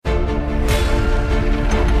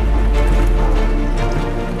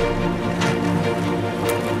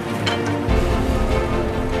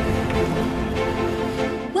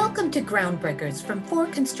Groundbreakers from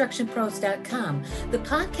ForConstructionPros.com, the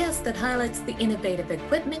podcast that highlights the innovative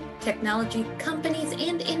equipment, technology, companies,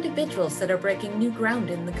 and individuals that are breaking new ground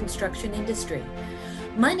in the construction industry.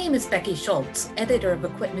 My name is Becky Schultz, editor of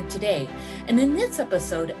Equipment Today, and in this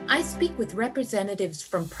episode, I speak with representatives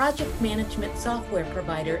from project management software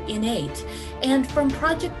provider Innate and from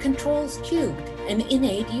Project Controls Cubed, an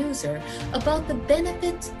Innate user, about the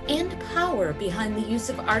benefits and power behind the use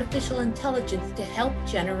of artificial intelligence to help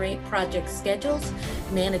generate project schedules,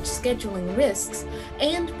 manage scheduling risks,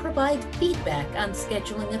 and provide feedback on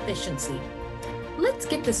scheduling efficiency. Let's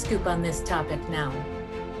get the scoop on this topic now.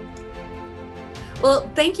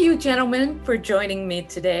 Well, thank you, gentlemen, for joining me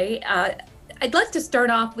today. I'd like to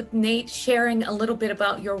start off with Nate sharing a little bit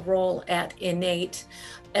about your role at Innate,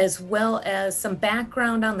 as well as some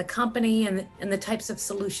background on the company and the types of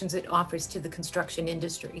solutions it offers to the construction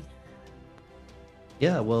industry.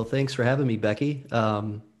 Yeah, well, thanks for having me, Becky.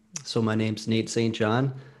 So my name's Nate St.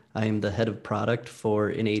 John. I am the head of product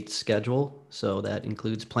for Innate Schedule. So that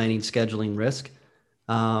includes planning, scheduling, risk.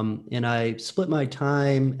 And I split my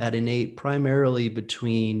time at Innate primarily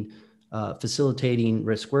between facilitating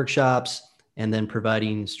risk workshops and then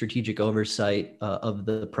providing strategic oversight of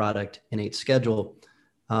the product Innate Schedule.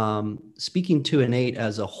 Speaking to Innate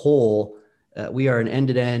as a whole, we are an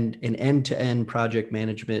end-to-end project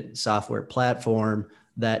management software platform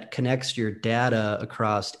that connects your data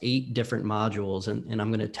across 8 different modules. And I'm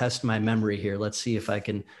going to test my memory here. Let's see if I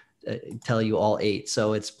can tell you all 8.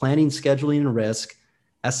 So it's planning, scheduling, and risk,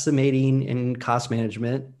 estimating and cost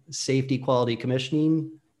management, safety, quality,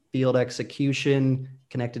 commissioning, field execution,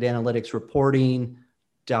 connected analytics reporting,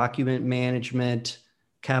 document management,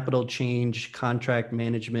 capital change, contract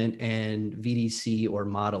management, and VDC or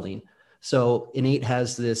modeling. So Innate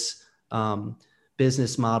has this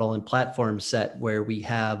business model and platform set where we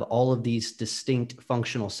have all of these distinct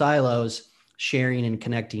functional silos sharing and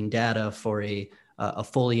connecting data for a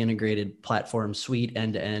fully integrated platform suite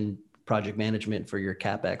end-to-end project management for your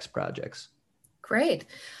CapEx projects. Great.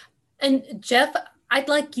 And Jeff, I'd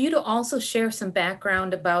like you to also share some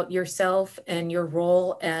background about yourself and your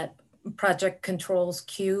role at Project Controls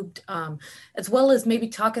Cubed, as well as maybe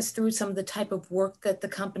talk us through some of the type of work that the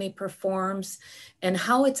company performs and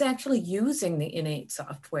how it's actually using the Innate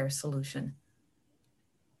software solution.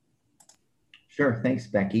 Sure, thanks,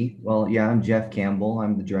 Becky. Well, yeah, I'm Jeff Campbell.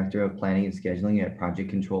 I'm the Director of Planning and Scheduling at Project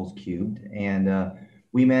Controls Cubed, and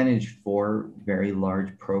we manage 4 very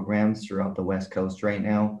large programs throughout the West Coast right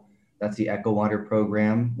now. That's the Echo Water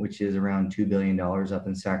program, which is around $2 billion up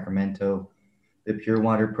in Sacramento. The Pure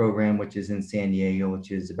Water program, which is in San Diego,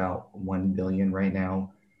 which is about $1 billion right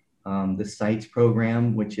now. The Sites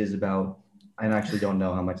program, which is about, I actually don't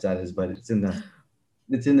know how much that is, but it's in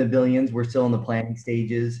the billions. We're still in the planning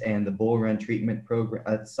stages. And the Bull Run Treatment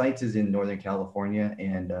program, Sites is in Northern California,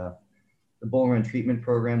 and the Bull Run Treatment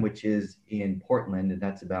program, which is in Portland, and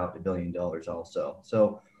that's about $1 billion also.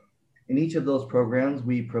 So in each of those programs,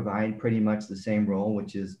 we provide pretty much the same role,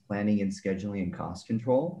 which is planning and scheduling and cost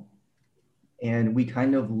control. And we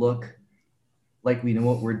kind of look like we know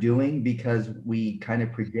what we're doing because we kind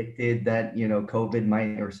of predicted that, COVID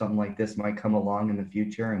might, or something like this might come along in the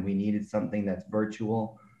future. And we needed something that's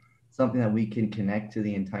virtual, something that we can connect to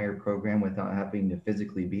the entire program without having to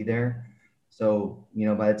physically be there. So,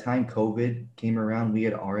 by the time COVID came around, we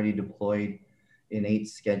had already deployed Innate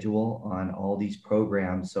Schedule on all these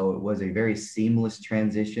programs. So it was a very seamless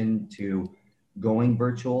transition to going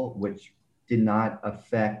virtual, which did not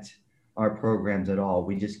affect our programs at all.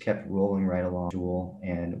 We just kept rolling right along.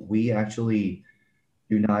 And we actually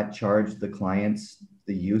do not charge the clients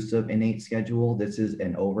the use of Innate Schedule. This is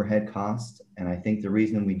an overhead cost. And I think the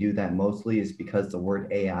reason we do that mostly is because the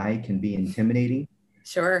word AI can be intimidating.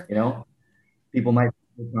 Sure. People might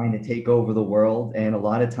be trying to take over the world. And a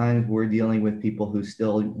lot of times we're dealing with people who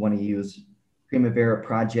still want to use Primavera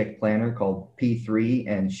Project Planner called P3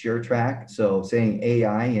 and SureTrack. So saying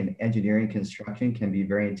AI in engineering construction can be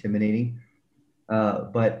very intimidating.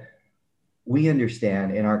 But we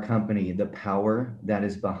understand in our company the power that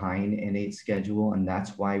is behind Innate Schedule, and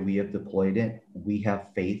that's why we have deployed it. We have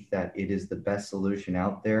faith that it is the best solution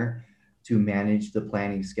out there to manage the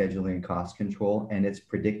planning, scheduling, and cost control, and its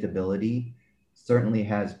predictability certainly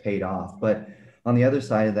has paid off. But on the other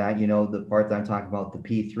side of that, the part that I'm talking about, the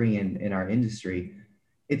P3 in our industry,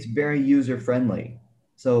 it's very user-friendly.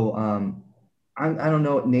 So I don't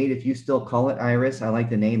know, Nate, if you still call it Iris. I like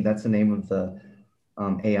the name. That's the name of the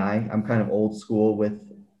AI. I'm kind of old school with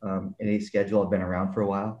Innate Schedule. I've been around for a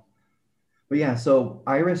while. But yeah, so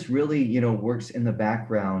Iris really, works in the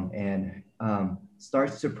background and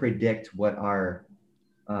starts to predict what our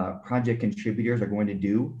project contributors are going to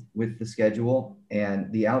do with the schedule,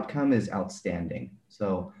 and the outcome is outstanding.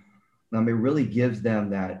 So it really gives them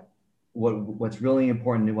that what's really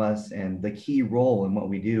important to us, and the key role in what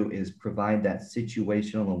we do is provide that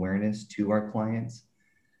situational awareness to our clients.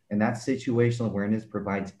 And that situational awareness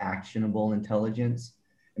provides actionable intelligence.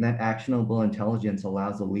 And that actionable intelligence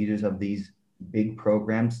allows the leaders of these big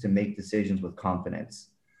programs to make decisions with confidence.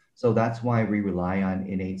 So that's why we rely on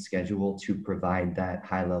Innate Schedule to provide that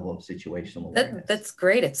high level of situational awareness. That's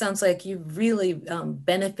great. It sounds like you really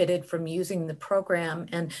benefited from using the program.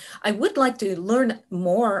 And I would like to learn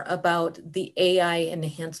more about the AI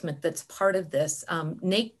enhancement that's part of this.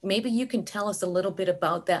 Nate, maybe you can tell us a little bit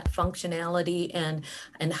about that functionality and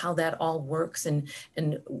how that all works, and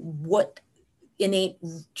what Innate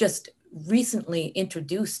just recently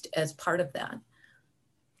introduced as part of that.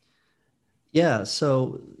 Yeah,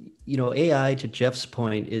 so AI, to Jeff's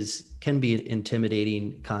point, can be an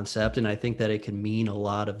intimidating concept, and I think that it can mean a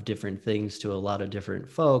lot of different things to a lot of different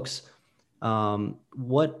folks.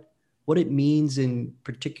 What it means in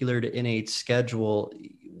particular to Innate Schedule,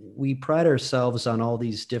 we pride ourselves on all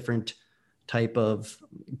these different type of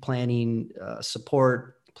planning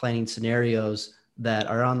support, planning scenarios that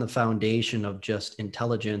are on the foundation of just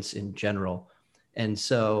intelligence in general. And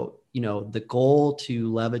so, the goal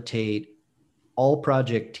to levitate all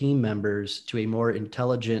project team members to a more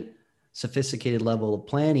intelligent, sophisticated level of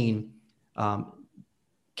planning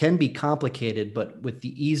can be complicated, but with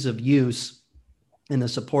the ease of use and the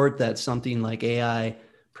support that something like AI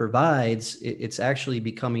provides, it's actually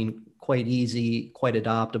becoming quite easy, quite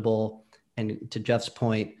adoptable, and to Jeff's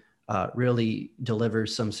point, really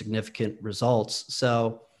delivers some significant results.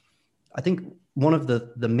 So I think one of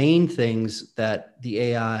the main things that the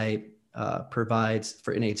AI provides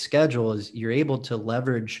for Innate Schedule is you're able to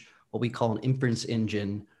leverage what we call an inference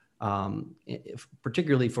engine,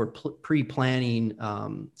 particularly for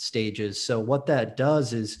pre-planning stages. So what that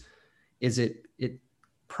does is it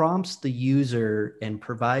prompts the user and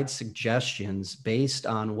provides suggestions based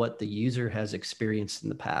on what the user has experienced in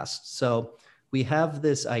the past. So we have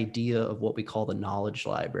this idea of what we call the knowledge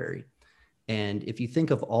library. And if you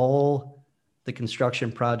think of all the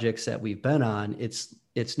construction projects that we've been on,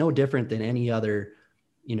 it's no different than any other,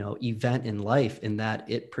 event in life, in that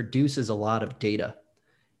it produces a lot of data.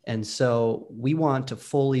 And so we want to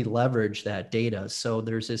fully leverage that data. So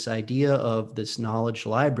there's this idea of this knowledge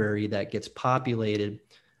library that gets populated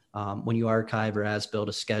when you archive or as-build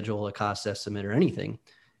a schedule, a cost estimate, or anything.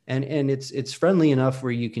 And it's friendly enough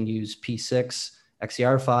where you can use P6,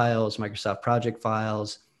 XCR files, Microsoft project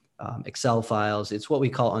files, Excel files. It's what we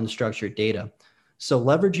call unstructured data. So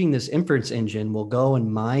leveraging this inference engine will go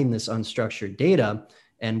and mine this unstructured data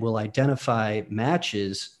and will identify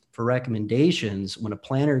matches for recommendations when a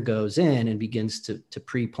planner goes in and begins to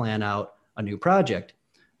pre-plan out a new project.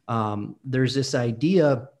 There's this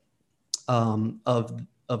idea of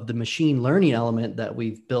the machine learning element that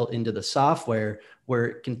we've built into the software, where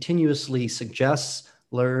it continuously suggests,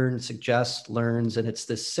 learns, and it's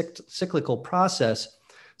this cyclical process.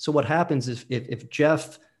 So what happens is if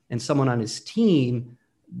Jeff and someone on his team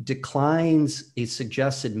declines a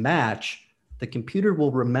suggested match, the computer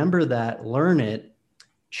will remember that, learn it,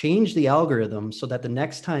 change the algorithm so that the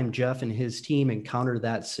next time Jeff and his team encounter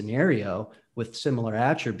that scenario with similar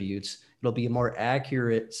attributes, it'll be a more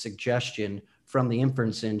accurate suggestion from the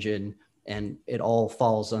inference engine, and it all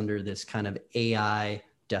falls under this kind of AI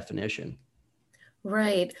definition.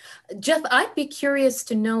 Right. Jeff, I'd be curious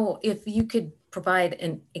to know if you could provide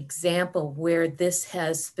an example where this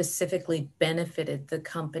has specifically benefited the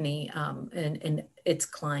company and its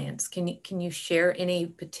clients. Can you share any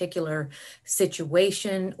particular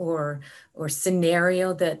situation or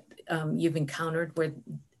scenario that you've encountered where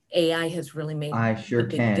AI has really made a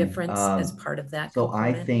big difference as part of that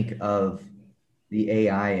component? I think of the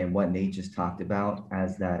AI and what Nate just talked about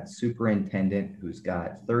as that superintendent who's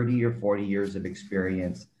got 30 or 40 years of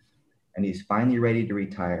experience, and he's finally ready to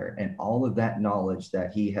retire. And all of that knowledge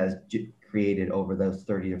that he has created over those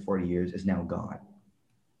 30 to 40 years is now gone.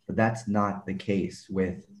 But that's not the case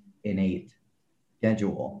with Innate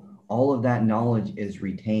Schedule. All of that knowledge is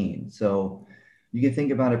retained. So you can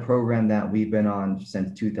think about a program that we've been on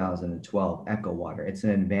since 2012, EcoWater. It's an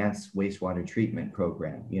advanced wastewater treatment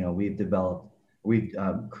program. We've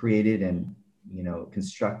created and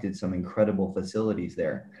constructed some incredible facilities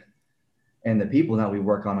there. And the people that we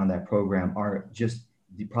work on that program are just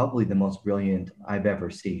probably the most brilliant I've ever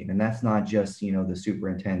seen. And that's not just, the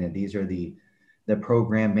superintendent. These are the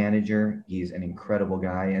program manager. He's an incredible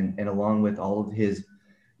guy. And along with all of his,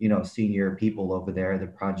 senior people over there, the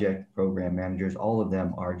project program managers, all of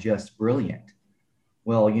them are just brilliant.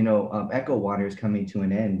 Well, Echo Water is coming to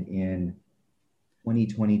an end in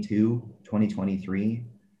 2022, 2023.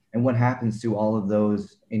 And what happens to all of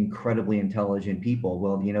those incredibly intelligent people?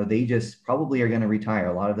 Well, they just probably are going to retire.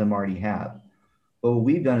 A lot of them already have. But what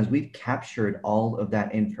we've done is we've captured all of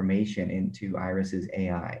that information into Iris's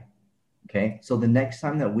AI. Okay. So the next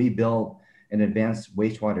time that we build an advanced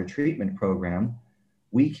wastewater treatment program,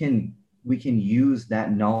 we can use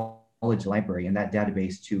that knowledge library and that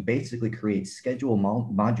database to basically create schedule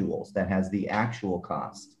modules that has the actual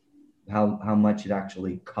cost, how much it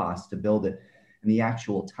actually costs to build it, and the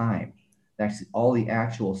actual time, actually all the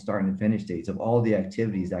actual start and finish dates of all the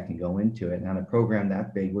activities that can go into it. And on a program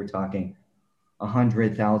that big, we're talking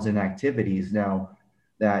 100,000 activities now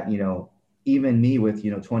that, even me with,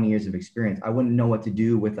 20 years of experience, I wouldn't know what to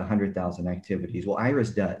do with 100,000 activities. Well, Iris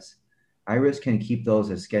does. Iris can keep those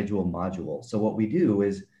as schedule modules. So what we do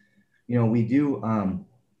is, we do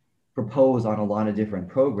propose on a lot of different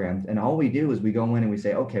programs. And all we do is we go in and we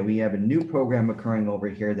say, okay, we have a new program occurring over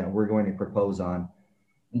here that we're going to propose on.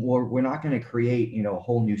 Or we're not going to create, a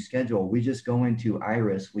whole new schedule. We just go into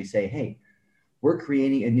Iris. We say, hey, we're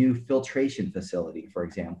creating a new filtration facility, for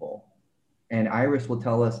example. And Iris will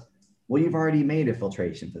tell us, well, you've already made a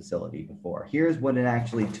filtration facility before. Here's what it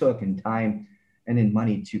actually took in time and in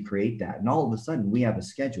money to create that. And all of a sudden, we have a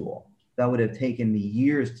schedule that would have taken me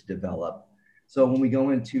years to develop. So when we go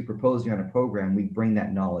into proposing on a program, we bring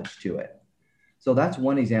that knowledge to it. So that's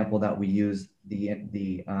one example that we use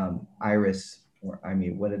the Iris,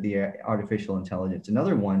 the artificial intelligence.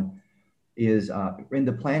 Another one is in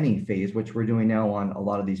the planning phase, which we're doing now on a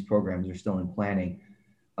lot of these programs are still in planning.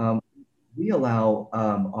 We allow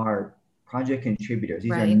our project contributors,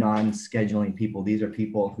 these are non-scheduling people. These are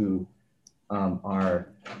people who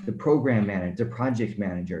are the program managers, the project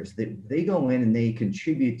managers. They go in and they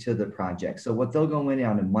contribute to the project. So what they'll go in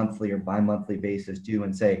on a monthly or bi-monthly basis do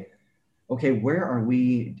and say, okay, where are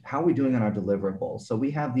we, how are we doing on our deliverables? So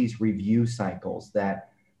we have these review cycles that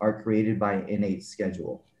are created by Innate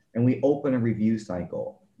Schedule. And we open a review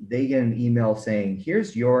cycle. They get an email saying,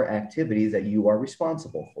 here's your activities that you are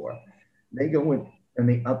responsible for. They go in and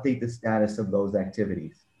they update the status of those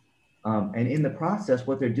activities. And in the process,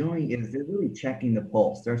 what they're doing is they're really checking the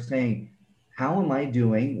pulse. They're saying, how am I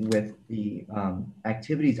doing with the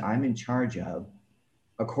activities I'm in charge of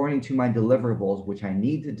according to my deliverables, which I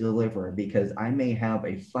need to deliver because I may have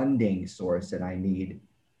a funding source that I need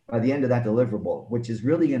by the end of that deliverable, which is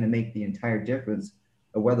really going to make the entire difference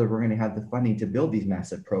of whether we're going to have the funding to build these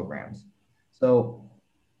massive programs. So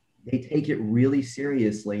they take it really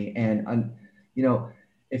seriously. And,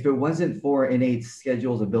 if it wasn't for Innate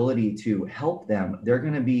Schedule's ability to help them, they're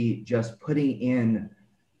going to be just putting in,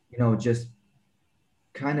 just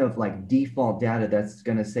kind of like default data that's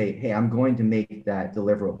going to say, hey, I'm going to make that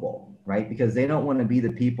deliverable, right? Because they don't want to be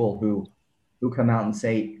the people who come out and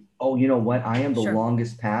say, oh, you know what? I am the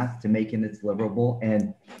longest path to making this deliverable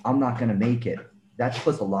and I'm not going to make it. That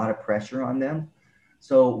puts a lot of pressure on them.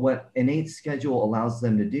 So what Innate Schedule allows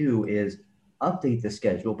them to do is update the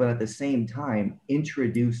schedule, but at the same time,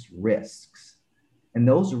 introduce risks. And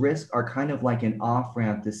those risks are kind of like an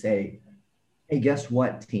off-ramp to say, hey, guess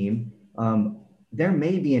what, team? There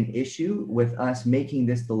may be an issue with us making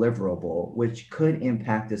this deliverable, which could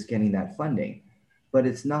impact us getting that funding. But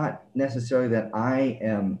it's not necessarily that I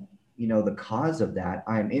am, the cause of that.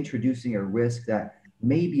 I'm introducing a risk that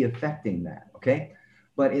may be affecting that, okay?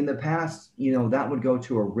 But in the past, that would go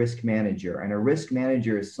to a risk manager. And a risk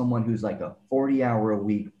manager is someone who's like a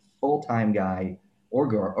 40-hour-a-week full-time guy or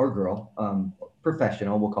girl,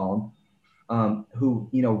 professional, we'll call them, who,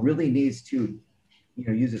 really needs to,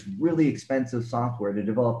 use this really expensive software to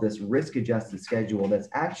develop this risk-adjusted schedule that's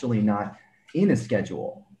actually not in a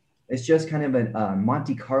schedule. It's just kind of a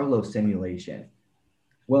Monte Carlo simulation.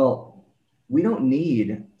 Well, we don't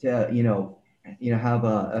need to, have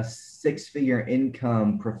a six-figure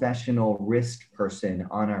income professional risk person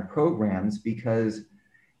on our programs because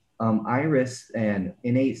Iris and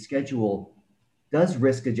Innate Schedule does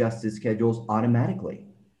risk-adjusted schedules automatically.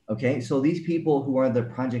 Okay, so these people who are the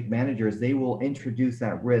project managers, they will introduce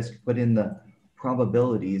that risk, put in the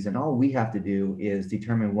probabilities, and all we have to do is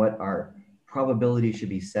determine what our probability should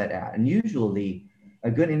be set at. And usually,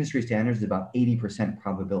 a good industry standard is about 80%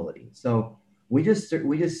 probability. So we just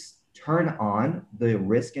turn on the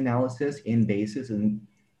risk analysis in Basis, and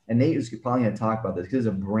Nate is probably going to talk about this because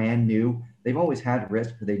it's a brand new. They've always had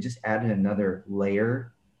risk, but they just added another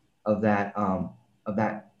layer of that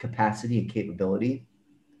capacity and capability.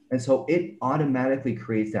 And so it automatically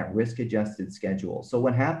creates that risk-adjusted schedule. So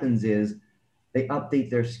what happens is they update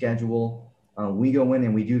their schedule. We go in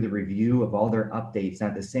and we do the review of all their updates. And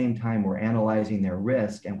at the same time, we're analyzing their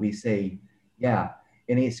risk, and we say, yeah,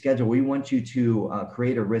 in a schedule, we want you to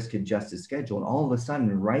create a risk adjusted schedule. And all of a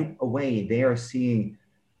sudden, right away, they are seeing,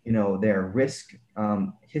 their risk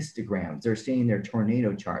histograms, they're seeing their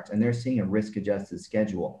tornado charts, and they're seeing a risk adjusted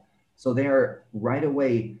schedule. So they're right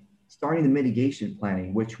away starting the mitigation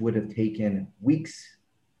planning, which would have taken weeks,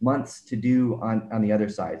 months to do on the other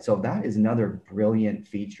side. So that is another brilliant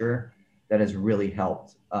feature that has really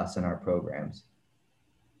helped us in our programs.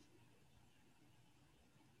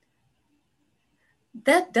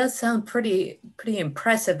 That does sound pretty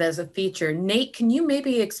impressive as a feature. Nate, can you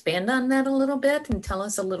maybe expand on that a little bit and tell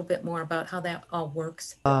us a little bit more about how that all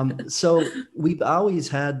works? So we've always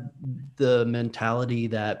had the mentality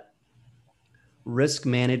that risk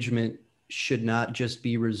management should not just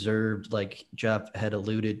be reserved, like Jeff had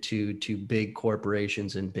alluded to big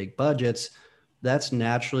corporations and big budgets. That's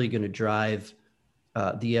naturally going to drive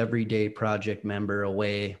the everyday project member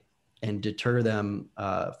away and deter them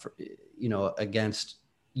against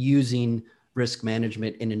using risk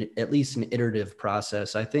management in at least an iterative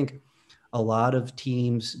process. I think a lot of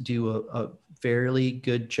teams do a fairly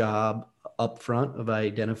good job upfront of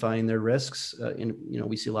identifying their risks.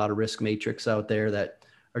 We see a lot of risk matrix out there that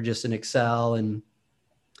are just in Excel, and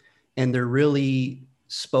they're really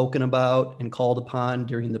spoken about and called upon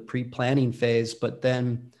during the pre-planning phase. But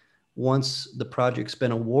then once the project's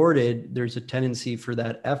been awarded, there's a tendency for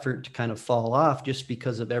that effort to kind of fall off just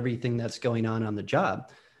because of everything that's going on the job.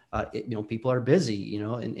 People are busy,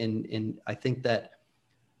 and I think that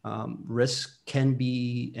risk can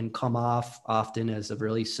be and come off often as a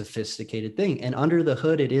really sophisticated thing. And under the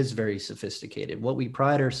hood, it is very sophisticated. What we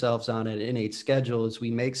pride ourselves on at Innate Schedule is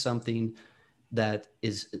we make something that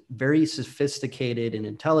is very sophisticated and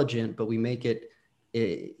intelligent, but we make it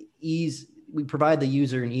we provide the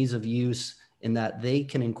user an ease of use in that they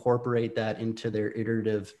can incorporate that into their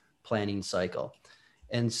iterative planning cycle.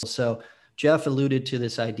 And so Jeff alluded to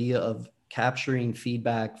this idea of capturing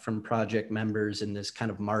feedback from project members in this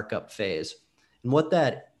kind of markup phase. And what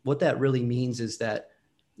that really means is that,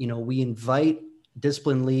 we invite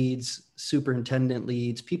discipline leads, superintendent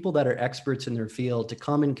leads, people that are experts in their field to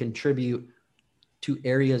come and contribute to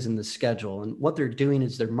areas in the schedule. And what they're doing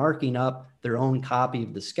is they're marking up their own copy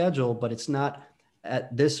of the schedule, but it's not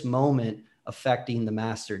at this moment affecting the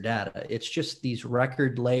master data. It's just these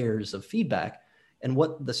record layers of feedback. And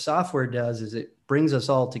what the software does is it brings us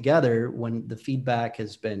all together when the feedback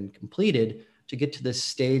has been completed to get to this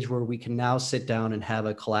stage where we can now sit down and have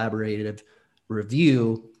a collaborative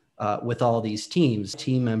review with all these team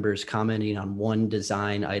members commenting on one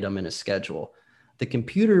design item in a schedule. The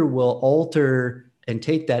computer will alter and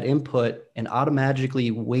take that input and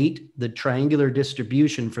automatically weight the triangular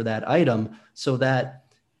distribution for that item so that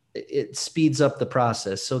it speeds up the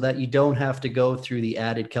process, so that you don't have to go through the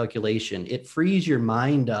added calculation. It frees your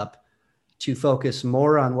mind up to focus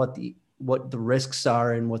more on what the risks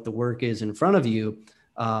are and what the work is in front of you,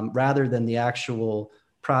 rather than the actual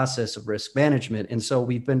process of risk management. And so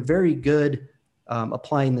we've been very good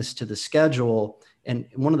applying this to the schedule. And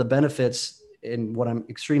one of the benefits, and what I'm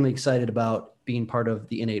extremely excited about being part of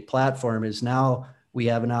the Innate platform, is now we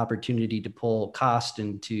have an opportunity to pull cost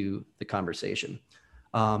into the conversation.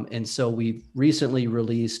 And so we've recently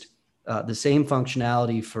released the same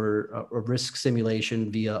functionality for a risk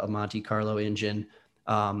simulation via a Monte Carlo engine,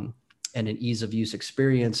 and an ease of use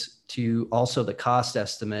experience to also the cost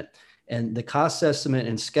estimate. And the cost estimate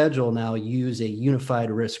and schedule now use a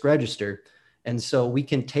unified risk register. And so we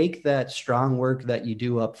can take that strong work that you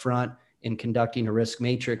do up front in conducting a risk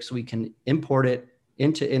matrix, we can import it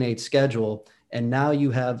into Innate Schedule. And now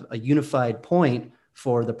you have a unified point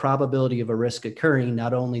for the probability of a risk occurring,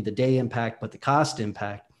 not only the day impact, but the cost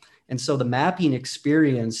impact. And so the mapping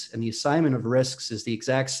experience and the assignment of risks is the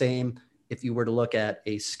exact same if you were to look at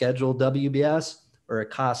a scheduled WBS or a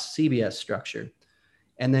cost CBS structure.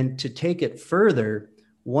 And then to take it further,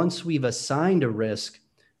 once we've assigned a risk,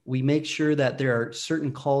 we make sure that there are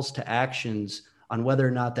certain calls to actions on whether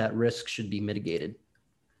or not that risk should be mitigated.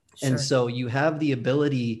 Sure. And so you have the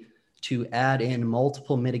ability to add in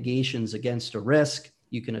multiple mitigations against a risk.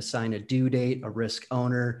 You can assign a due date, a risk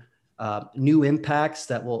owner, new impacts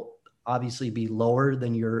that will obviously be lower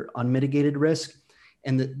than your unmitigated risk.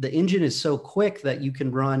 And the engine is so quick that you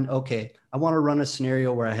can run, okay, I want to run a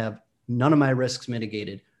scenario where I have none of my risks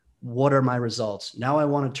mitigated. What are my results? Now I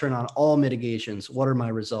want to turn on all mitigations. What are my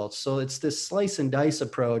results? So it's this slice and dice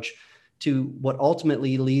approach to what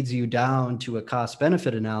ultimately leads you down to a cost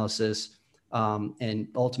benefit analysis, and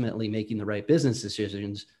ultimately making the right business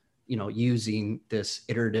decisions, using this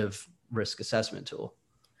iterative risk assessment tool.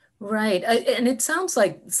 Right. And it sounds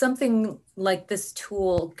like something like this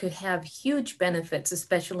tool could have huge benefits,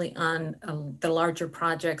 especially on the larger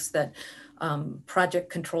projects that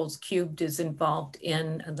Project Controls Cubed is involved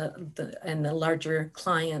in, and the larger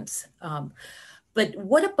clients. But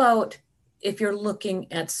what about if you're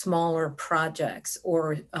looking at smaller projects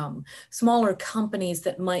or smaller companies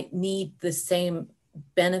that might need the same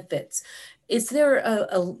benefits? Is there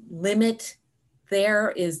a limit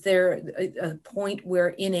there? Is there a point where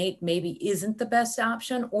Innate maybe isn't the best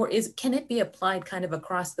option, or can it be applied kind of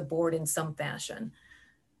across the board in some fashion?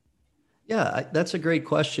 Yeah, that's a great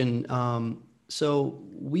question. So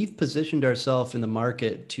we've positioned ourselves in the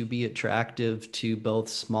market to be attractive to both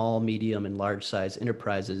small, medium, and large size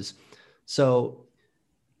enterprises. So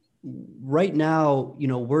right now,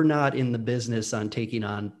 we're not in the business on taking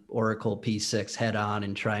on Oracle P6 head on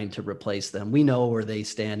and trying to replace them. We know where they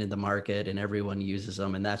stand in the market and everyone uses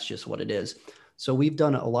them, and that's just what it is. So we've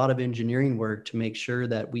done a lot of engineering work to make sure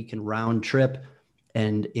that we can round trip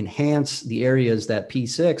and enhance the areas that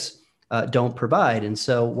P6 don't provide. And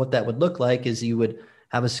so what that would look like is you would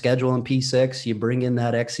have a schedule in P6, you bring in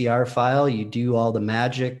that XER file, you do all the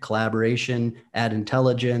magic, collaboration, add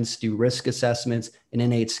intelligence, do risk assessments, an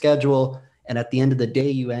Innate schedule. And at the end of the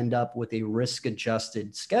day, you end up with a risk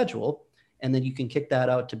adjusted schedule. And then you can kick that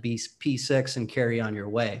out to P6 and carry on your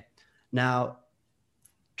way. Now,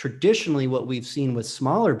 traditionally, what we've seen with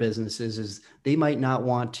smaller businesses is they might not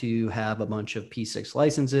want to have a bunch of P6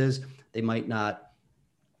 licenses. They might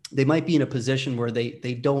be in a position where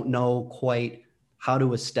they don't know quite how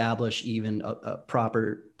to establish even a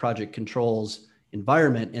proper project controls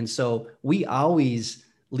environment. And so we always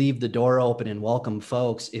leave the door open and welcome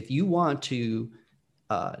folks. If you want to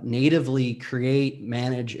natively create,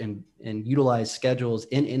 manage, and utilize schedules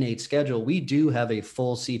in Innate Schedule, we do have a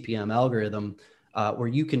full CPM algorithm where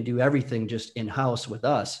you can do everything just in-house with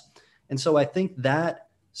us. And so I think that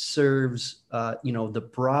serves the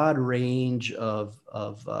broad range of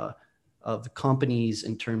companies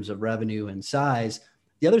in terms of revenue and size.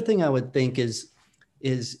 The other thing I would think is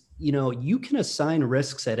you can assign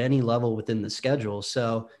risks at any level within the schedule.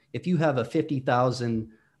 So if you have a 50,000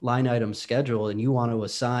 line item schedule and you want to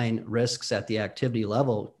assign risks at the activity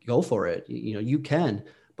level, go for it. You can.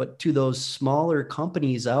 But to those smaller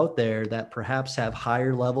companies out there that perhaps have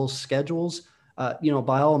higher level schedules,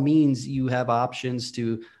 by all means, you have options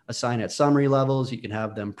to assign at summary levels. You can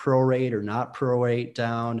have them prorate or not prorate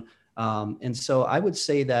down. And so I would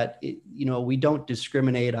say that, we don't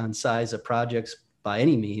discriminate on size of projects by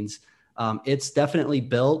any means. It's definitely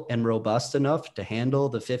built and robust enough to handle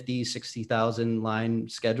the 50, 60,000 line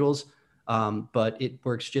schedules. But it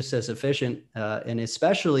works just as efficient. And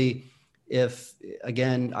especially if,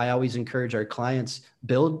 again, I always encourage our clients,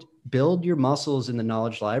 build your muscles in the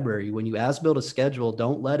knowledge library. When you as build a schedule,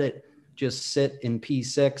 don't let it just sit in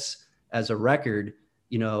P6 as a record.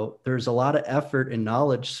 There's a lot of effort and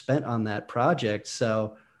knowledge spent on that project.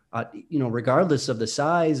 So, regardless of the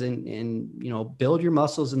size and build your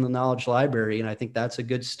muscles in the knowledge library. And I think that's a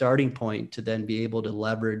good starting point to then be able to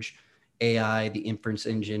leverage AI, the inference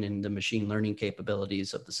engine, and the machine learning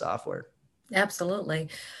capabilities of the software. Absolutely.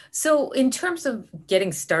 So in terms of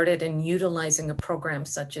getting started and utilizing a program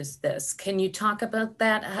such as this, can you talk about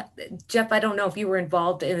that? Jeff, I don't know if you were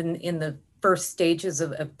involved in the first stages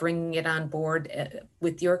of bringing it on board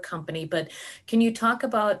with your company, but can you talk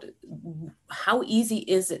about how easy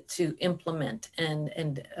is it to implement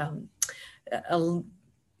and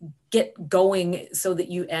get going so that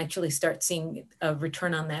you actually start seeing a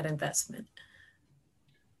return on that investment?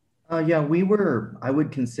 Yeah, I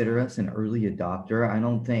would consider us an early adopter. I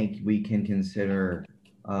don't think we can consider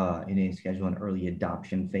Innate Schedule an early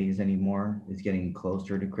adoption phase anymore. It's getting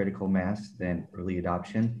closer to critical mass than early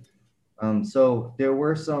adoption. So there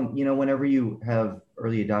were some, whenever you have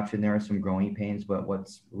early adoption, there are some growing pains, but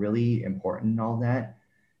what's really important in all that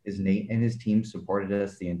is Nate and his team supported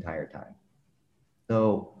us the entire time.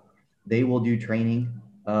 So they will do training.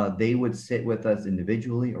 They would sit with us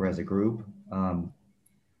individually or as a group.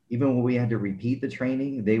 Even when we had to repeat the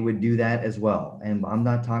training, they would do that as well. And I'm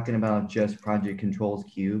not talking about just Project Controls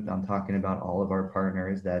Cubed. I'm talking about all of our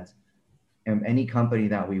partners. That's any company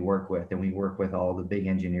that we work with, and we work with all the big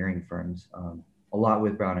engineering firms, a lot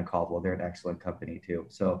with Brown and Caldwell. They're an excellent company too.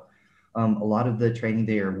 So a lot of the training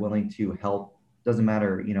they are willing to help. Doesn't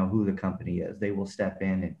matter, who the company is. They will step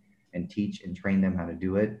in and teach and train them how to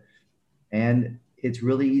do it. And it's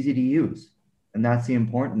really easy to use. And that's the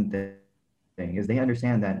important thing. Is they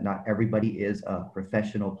understand that not everybody is a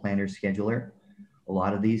professional planner scheduler. A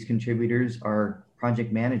lot of these contributors are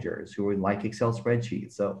project managers who would like Excel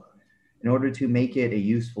spreadsheets. So in order to make it a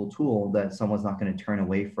useful tool that someone's not going to turn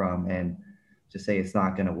away from and just say it's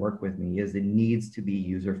not going to work with me, is it needs to be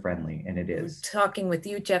user friendly, and it is. Talking with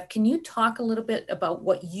you, Jeff, can you talk a little bit about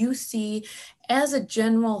what you see as a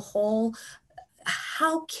general whole?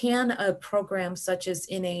 How can a program such as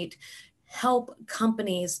Innate help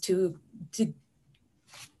companies to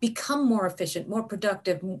become more efficient, more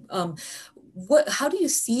productive? How do you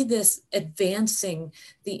see this advancing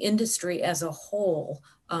the industry as a whole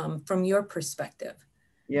from your perspective?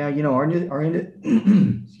 Yeah,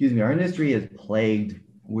 excuse me, our industry is plagued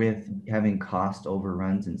with having cost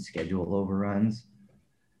overruns and schedule overruns.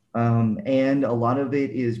 And a lot of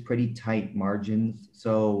it is pretty tight margins.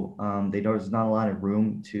 So there's not a lot of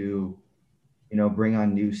room to, bring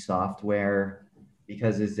on new software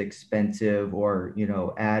because it's expensive, or,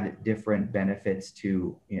 add different benefits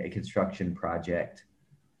to a construction project.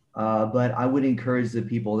 But I would encourage the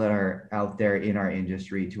people that are out there in our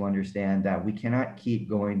industry to understand that we cannot keep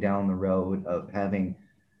going down the road of having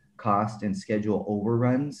cost and schedule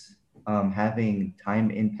overruns, having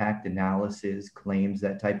time impact analysis, claims,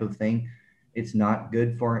 that type of thing. It's not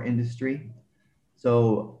good for our industry.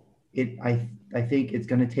 So I think it's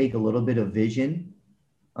going to take a little bit of vision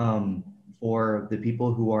for the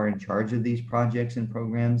people who are in charge of these projects and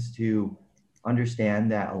programs to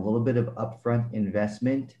understand that a little bit of upfront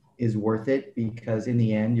investment is worth it, because in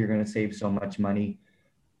the end, you're going to save so much money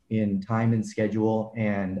in time and schedule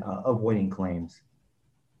and avoiding claims.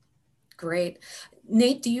 Great.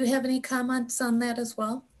 Nate, do you have any comments on that as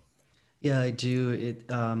well? Yeah, I do.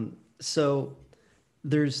 So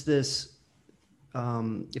there's this,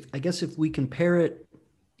 if we compare it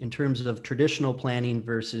in terms of traditional planning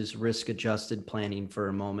versus risk-adjusted planning for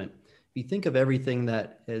a moment, if you think of everything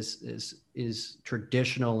that is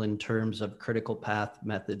traditional in terms of critical path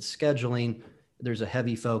method scheduling, there's a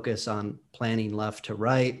heavy focus on planning left to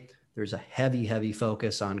right. There's a heavy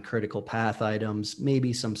focus on critical path items,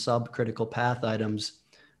 maybe some subcritical path items.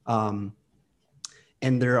 And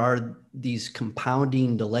there are these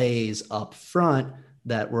compounding delays up front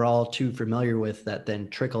that we're all too familiar with that then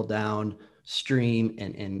trickle down stream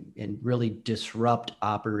and really disrupt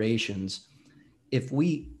operations.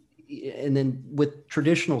 And then with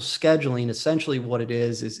traditional scheduling, essentially what it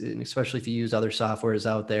is, and especially if you use other softwares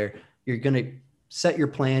out there, you're going to set your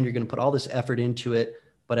plan, you're going to put all this effort into it,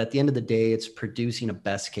 but at the end of the day, it's producing a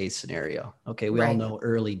best case scenario. Okay, we all know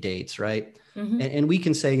early dates, right? Mm-hmm. And we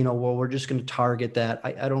can say, well, we're just going to target that.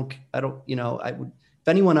 If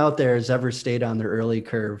anyone out there has ever stayed on their early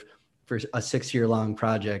curve for a 6-year long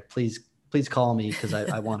project, please call me, because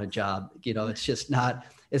I want a job.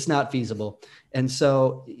 It's not feasible. And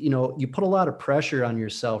so, you put a lot of pressure on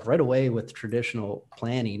yourself right away with traditional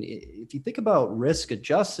planning. If you think about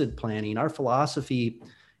risk-adjusted planning, our philosophy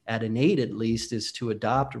at Innate, at least, is to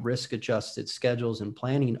adopt risk-adjusted schedules and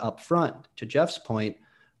planning up front, to Jeff's point.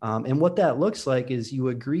 And what that looks like is you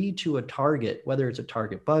agree to a target, whether it's a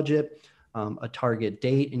target budget, a target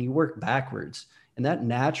date, and you work backwards. And that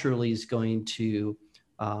naturally is going to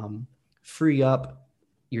free up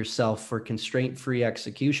yourself for constraint-free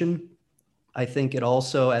execution. I think it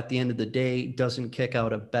also, at the end of the day, doesn't kick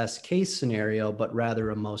out a best case scenario, but rather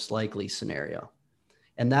a most likely scenario.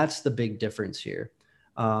 And that's the big difference here.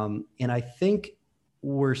 And I think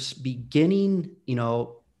we're beginning,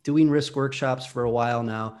 doing risk workshops for a while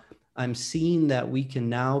now. I'm seeing that we can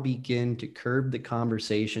now begin to curb the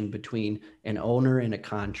conversation between an owner and a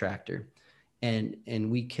contractor, and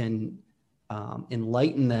we can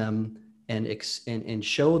enlighten them and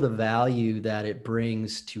show the value that it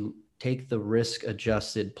brings to take the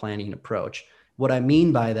risk-adjusted planning approach. What I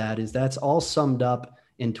mean by that is that's all summed up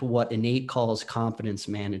into what Innate calls confidence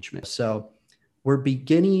management. So we're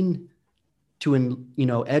beginning to,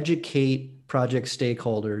 educate project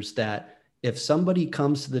stakeholders that if somebody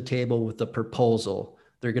comes to the table with a proposal,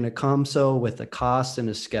 they're going to come with a cost and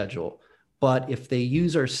a schedule. But if they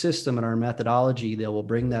use our system and our methodology, they will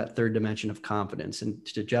bring that third dimension of confidence. And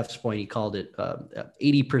to Jeff's point, he called it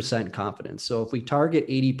 80% confidence. So if we target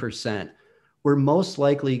 80%, we're most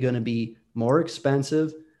likely going to be more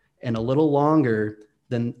expensive and a little longer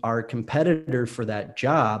than our competitor for that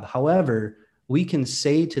job. However, we can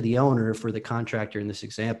say to the owner, for the contractor in this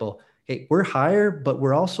example, hey, we're higher, but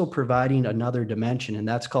we're also providing another dimension, and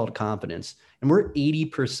that's called confidence. And we're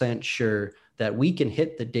 80% sure that we can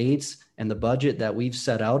hit the dates and the budget that we've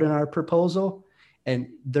set out in our proposal. And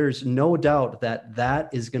there's no doubt that that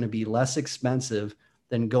is going to be less expensive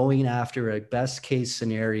than going after a best case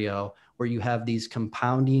scenario where you have these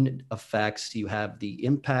compounding effects, you have the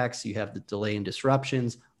impacts, you have the delay and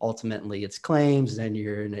disruptions, ultimately it's claims, then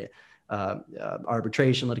you're in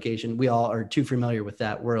arbitration litigation. We all are too familiar with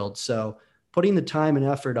that world. So putting the time and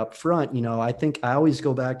effort up front, I think I always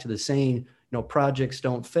go back to the saying, projects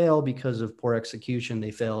don't fail because of poor execution.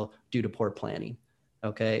 They fail due to poor planning.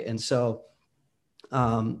 Okay. And so,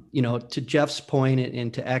 to Jeff's point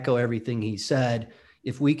and to echo everything he said,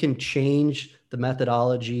 if we can change the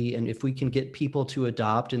methodology and if we can get people to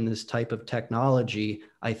adopt in this type of technology,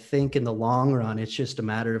 I think in the long run, it's just a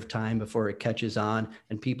matter of time before it catches on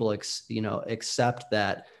and people, accept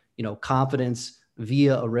that, confidence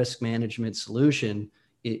via a risk management solution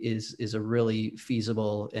is a really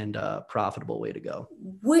feasible and profitable way to go.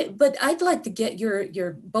 But I'd like to get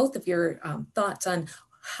your both of your thoughts on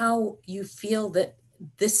how you feel that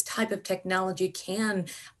this type of technology can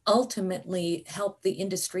ultimately help the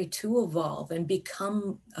industry to evolve and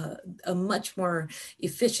become a much more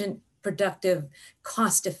efficient, productive,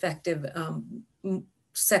 cost-effective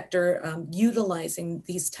sector utilizing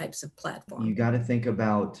these types of platforms. You got to think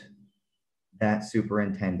about that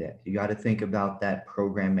superintendent. You got to think about that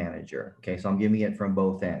program manager. Okay, so I'm giving it from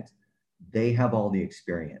both ends. They have all the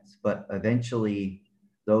experience, but eventually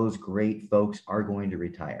those great folks are going to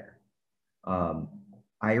retire.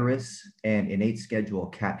 Iris and Innate Schedule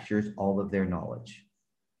captures all of their knowledge,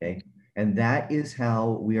 okay? And that is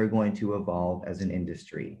how we are going to evolve as an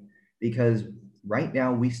industry, because right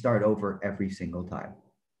now we start over every single time.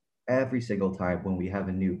 Every single time when we have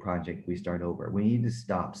a new project, we start over. We need to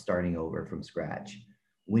stop starting over from scratch.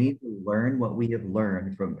 We need to learn what we have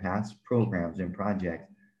learned from past programs and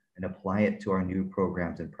projects and apply it to our new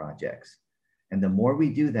programs and projects. And the more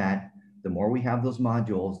we do that, the more we have those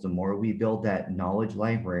modules, the more we build that knowledge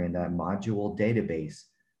library and that module database,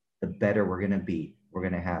 the better we're going to be. We're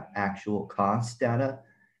going to have actual cost data,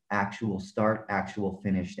 actual start, actual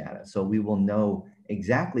finish data. So we will know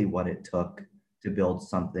exactly what it took to build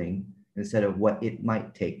something instead of what it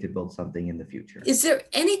might take to build something in the future. Is there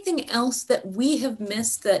anything else that we have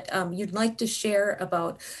missed that you'd like to share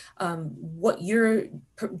about what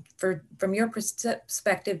from your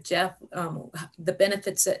perspective, Jeff, the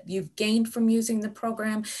benefits that you've gained from using the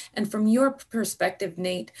program, and from your perspective,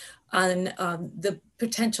 Nate, on the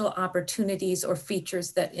potential opportunities or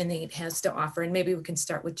features that Innate has to offer? And maybe we can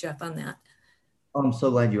start with Jeff on that. I'm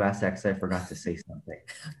so glad you asked that because I forgot to say something.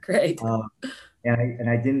 Great. And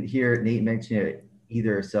I didn't hear Nate mention it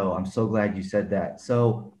either, so I'm so glad you said that.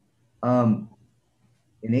 So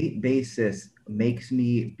Innate Basis makes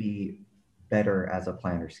me be better as a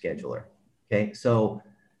planner scheduler, okay? So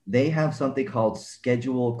they have something called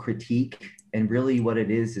schedule critique, and really what it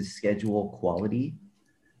is schedule quality.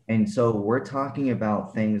 And so we're talking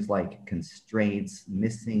about things like constraints,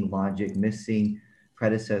 missing logic, missing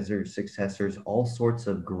predecessors, successors, all sorts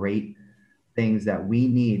of great things that we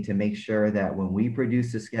need to make sure that when we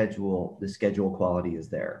produce the schedule quality is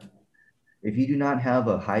there. If you do not have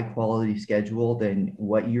a high quality schedule, then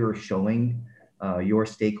what you're showing your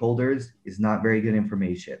stakeholders is not very good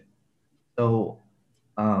information. So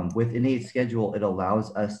with Innate Schedule, it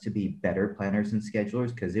allows us to be better planners and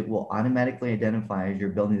schedulers because it will automatically identify as you're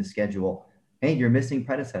building the schedule, hey, you're missing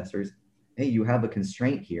predecessors. Hey, you have a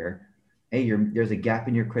constraint here. Hey, there's a gap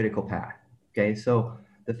in your critical path. Okay, so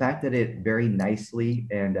the fact that it very nicely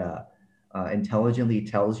and intelligently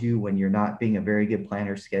tells you when you're not being a very good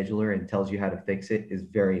planner scheduler and tells you how to fix it is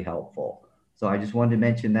very helpful. So I just wanted to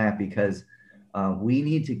mention that because we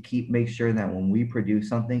need to make sure that when we produce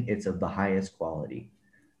something, it's of the highest quality.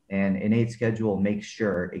 And Innate Schedule makes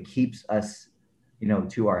sure it keeps us,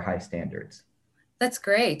 to our high standards. That's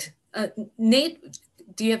great. Nate,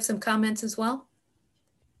 do you have some comments as well?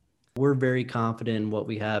 We're very confident in what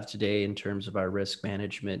we have today in terms of our risk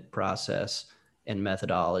management process and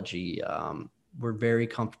methodology. We're very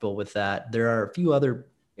comfortable with that. There are a few other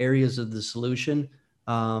areas of the solution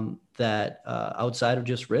that outside of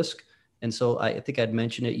just risk. And so I think I'd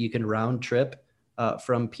mention it. You can round trip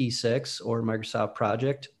from P6 or Microsoft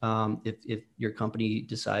Project if your company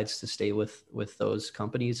decides to stay with those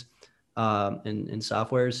companies and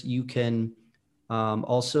softwares. You can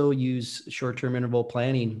also use short-term interval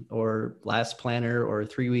planning or last planner or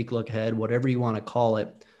 3-week look ahead, whatever you want to call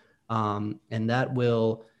it. And that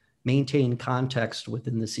will maintain context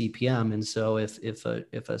within the CPM. And so if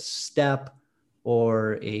a step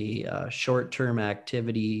or a short-term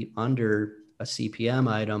activity under a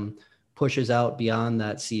CPM item pushes out beyond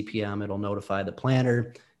that CPM, it'll notify the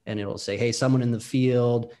planner and it'll say, hey, someone in the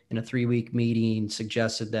field in a 3-week meeting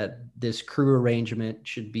suggested that this crew arrangement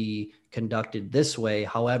should be conducted this way.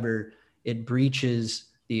 However, it breaches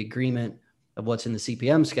the agreement of what's in the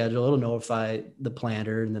CPM schedule. It'll notify the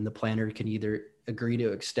planner, and then the planner can either agree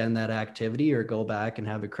to extend that activity or go back and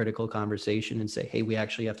have a critical conversation and say, hey, we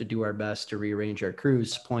actually have to do our best to rearrange our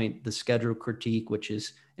crews. Point the schedule critique, which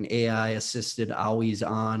is an AI assisted always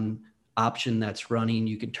on option that's running.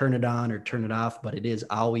 You can turn it on or turn it off, but it is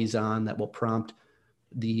always on. That will prompt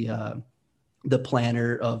the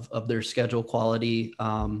planner of their schedule quality.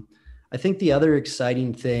 I think the other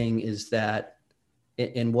exciting thing is that,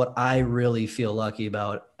 and what I really feel lucky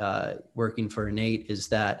about working for Innate, is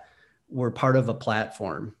that we're part of a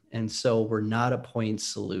platform. And so we're not a point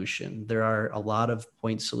solution. There are a lot of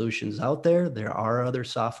point solutions out there. There are other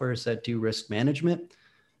softwares that do risk management,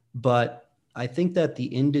 but I think that the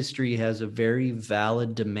industry has a very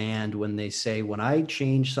valid demand when they say, when I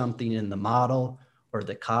change something in the model or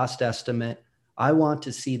the cost estimate, I want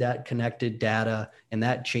to see that connected data and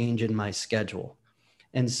that change in my schedule.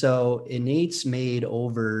 And so Innate's made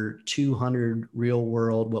over 200 real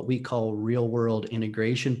world, what we call real world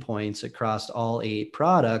integration points across all 8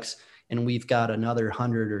 products. And we've got another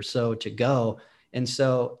 100 or so to go. And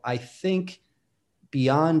so I think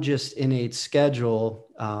beyond just Innate schedule,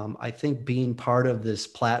 I think being part of this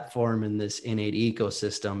platform and this Innate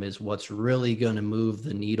ecosystem is what's really going to move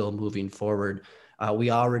the needle moving forward.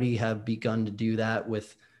 We already have begun to do that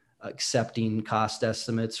with accepting cost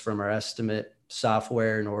estimates from our estimate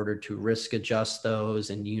software in order to risk adjust those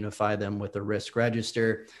and unify them with a risk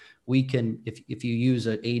register. We can, if you use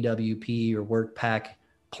an AWP or WorkPack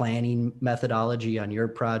planning methodology on your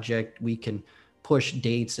project, we can push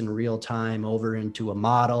dates in real time over into a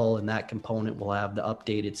model, and that component will have the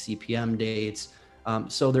updated CPM dates.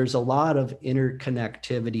 So there's a lot of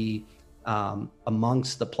interconnectivity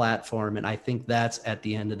amongst the platform. And I think that's, at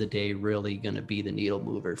the end of the day, really going to be the needle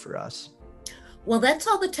mover for us. Well, that's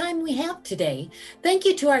all the time we have today. Thank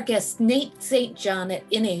you to our guests, Nate St. John at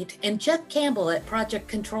Innate and Jeff Campbell at Project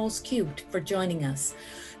Controls Cubed, for joining us.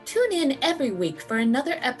 Tune in every week for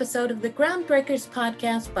another episode of the Groundbreakers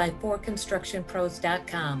podcast by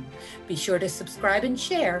forconstructionpros.com. Be sure to subscribe and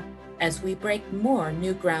share as we break more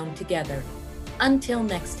new ground together. Until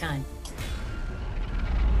next time.